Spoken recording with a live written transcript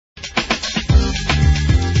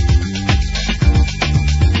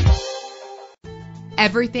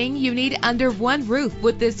Everything you need under one roof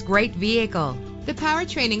with this great vehicle. The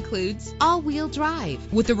powertrain includes all-wheel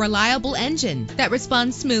drive with a reliable engine that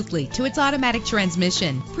responds smoothly to its automatic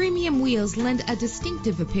transmission. Premium wheels lend a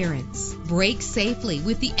distinctive appearance. Brake safely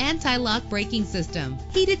with the anti-lock braking system.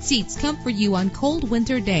 Heated seats comfort you on cold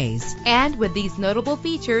winter days. And with these notable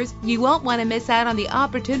features, you won't want to miss out on the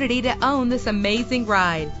opportunity to own this amazing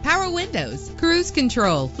ride. Power windows, cruise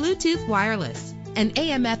control, Bluetooth wireless, an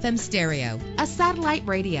AM/FM stereo, a satellite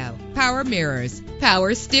radio, power mirrors,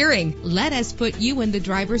 power steering. Let us put you in the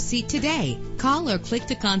driver's seat today. Call or click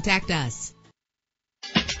to contact us.